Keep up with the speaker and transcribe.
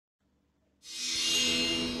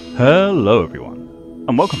Hello everyone,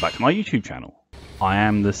 and welcome back to my YouTube channel. I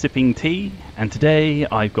am the Sipping Tea, and today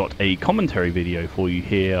I've got a commentary video for you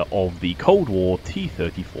here of the Cold War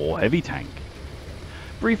T34 heavy tank.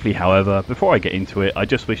 Briefly however, before I get into it, I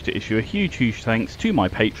just wish to issue a huge thanks to my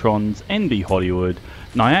patrons NB Hollywood,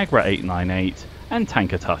 Niagara898 and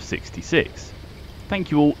Tanker Tough 66.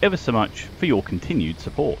 Thank you all ever so much for your continued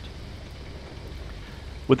support.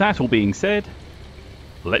 With that all being said,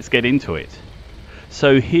 let's get into it.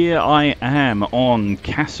 So here I am on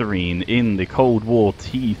Kasserine in the Cold War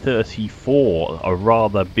T34, a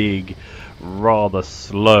rather big, rather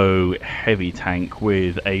slow, heavy tank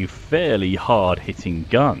with a fairly hard-hitting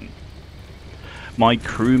gun. My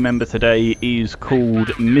crew member today is called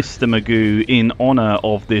Mr. Magoo in honour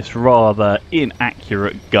of this rather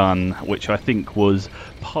inaccurate gun, which I think was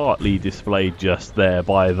partly displayed just there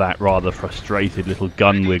by that rather frustrated little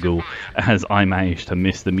gun wiggle as I managed to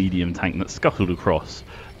miss the medium tank that scuttled across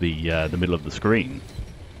the middle of the screen.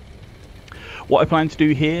 What I plan to do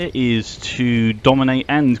here is to dominate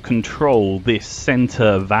and control this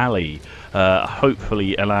centre valley,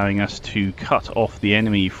 hopefully allowing us to cut off the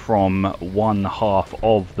enemy from one half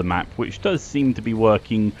of the map, which does seem to be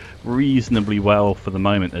working reasonably well for the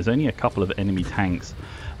moment. There's only a couple of enemy tanks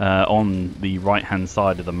on the right hand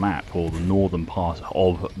side of the map, or the northern part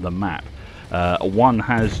of the map. One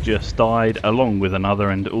has just died along with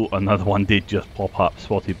another, and another one did just pop up,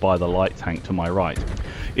 spotted by the light tank to my right.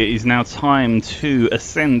 It is now time to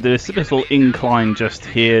ascend this little incline just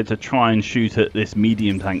here to try and shoot at this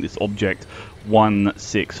medium tank, this object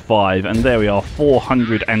 165, and there we are,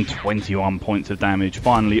 421 points of damage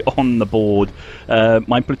finally on the board.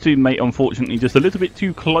 My platoon mate unfortunately just a little bit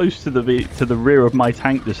too close to the rear of my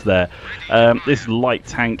tank just there. This light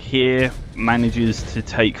tank here manages to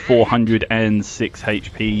take 406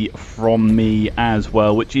 HP from me as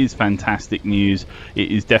well, which is fantastic news.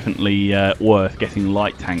 It is definitely worth getting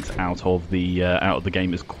light tanks out of the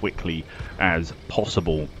game as quickly as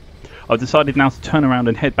possible. I've decided now to turn around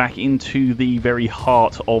and head back into the very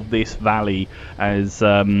heart of this valley, as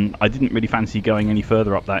I didn't really fancy going any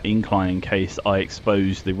further up that incline in case I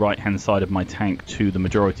exposed the right hand side of my tank to the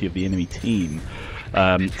majority of the enemy team.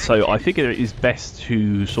 So I figure it is best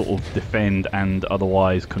to sort of defend and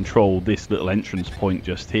otherwise control this little entrance point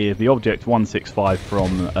just here. The object 165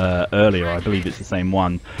 from earlier, I believe it's the same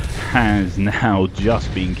one, has now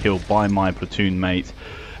just been killed by my platoon mate,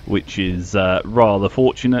 which is rather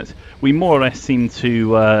fortunate. We more or less seem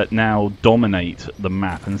to now dominate the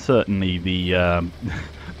map, and certainly the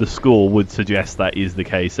the score would suggest that is the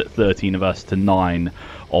case at 13 of us to 9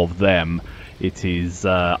 of them. It is,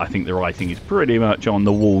 I think the writing is pretty much on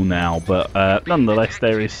the wall now, but nonetheless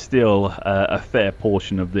there is still a fair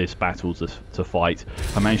portion of this battle to fight.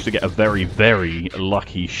 I managed to get a very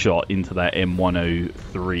lucky shot into that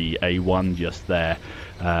M103A1 just there,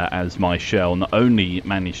 as my shell not only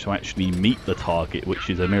managed to actually meet the target,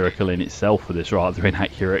 which is a miracle in itself for this rather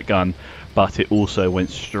inaccurate gun, but it also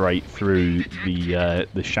went straight through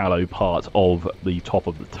the shallow part of the top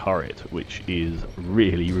of the turret, which is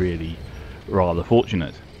really rather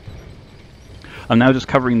fortunate. I'm now just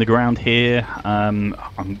covering the ground here. I'm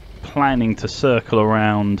planning to circle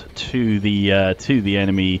around to the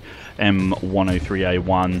enemy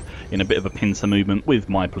M103A1 in a bit of a pincer movement with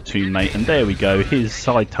my platoon mate, and there we go. His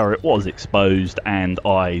side turret was exposed and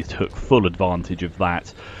I took full advantage of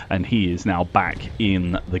that, and he is now back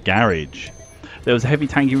in the garage. There was a heavy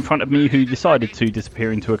tank in front of me who decided to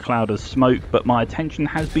disappear into a cloud of smoke, but my attention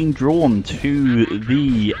has been drawn to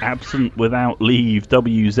the absent without leave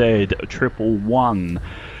WZ111,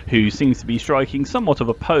 who seems to be striking somewhat of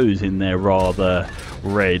a pose in their rather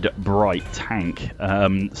red bright tank.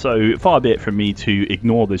 So far be it from me to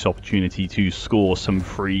ignore this opportunity to score some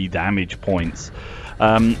free damage points.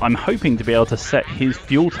 I'm hoping to be able to set his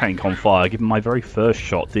fuel tank on fire, given my very first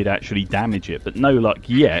shot did actually damage it, but no luck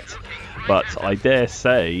yet. But I dare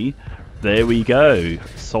say, there we go.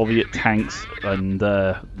 Soviet tanks and,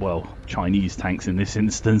 well, Chinese tanks in this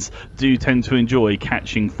instance, do tend to enjoy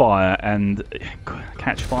catching fire, and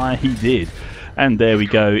catch fire he did. And there we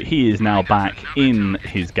go, he is now back in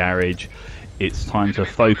his garage. It's time to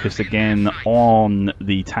focus again on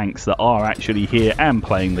the tanks that are actually here and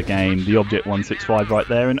playing the game. The Object 165 right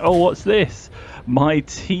there, and oh, what's this? My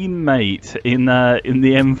teammate in the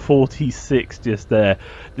M46 just there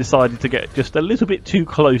decided to get just a little bit too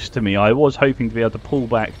close to me. I was hoping to be able to pull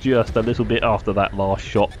back just a little bit after that last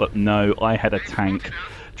shot, but no, I had a tank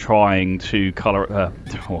trying to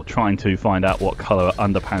trying to find out what colour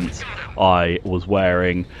underpants I was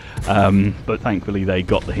wearing, but thankfully they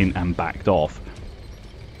got the hint and backed off.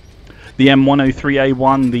 The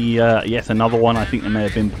M103A1, the yet another one, I think they may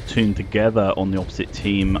have been platooned together on the opposite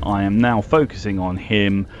team. I am now focusing on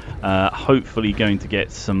him, hopefully going to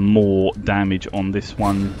get some more damage on this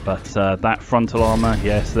one. But that frontal armor,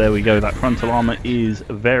 yes, there we go, that frontal armor is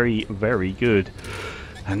very, very good.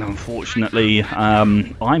 And unfortunately,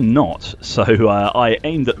 I'm not, so I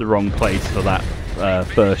aimed at the wrong place for that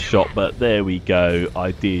first shot, but there we go.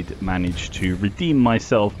 I did manage to redeem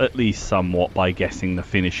myself at least somewhat by getting the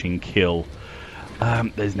finishing kill.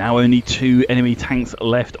 There's now only 2 enemy tanks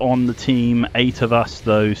left on the team, 8 of us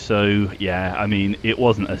though, so yeah, I mean, it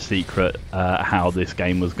wasn't a secret how this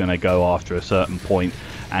game was going to go after a certain point,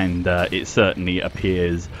 and it certainly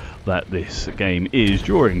appears that this game is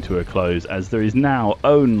drawing to a close, as there is now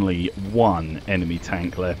only 1 enemy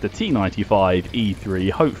tank left, the T34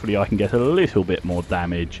 E3. Hopefully I can get a little bit more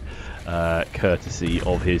damage courtesy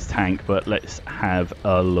of his tank, but let's have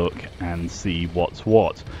a look and see what's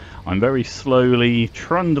what. I'm very slowly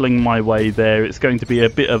trundling my way there. It's going to be a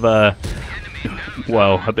bit of a,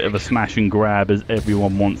 well, a bit of a smash and grab, as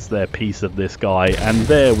everyone wants their piece of this guy. And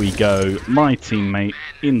there we go, my teammate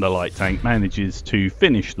in the light tank manages to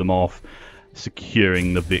finish them off,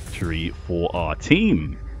 securing the victory for our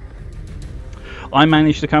team. I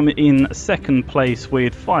managed to come in second place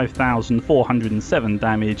with 5,407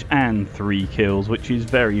 damage and 3 kills, which is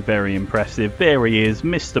very, very impressive. There he is,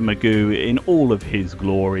 Mr. Magoo in all of his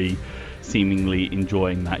glory, seemingly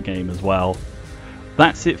enjoying that game as well.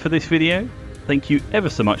 That's it for this video. Thank you ever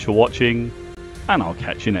so much for watching, and I'll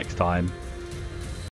catch you next time.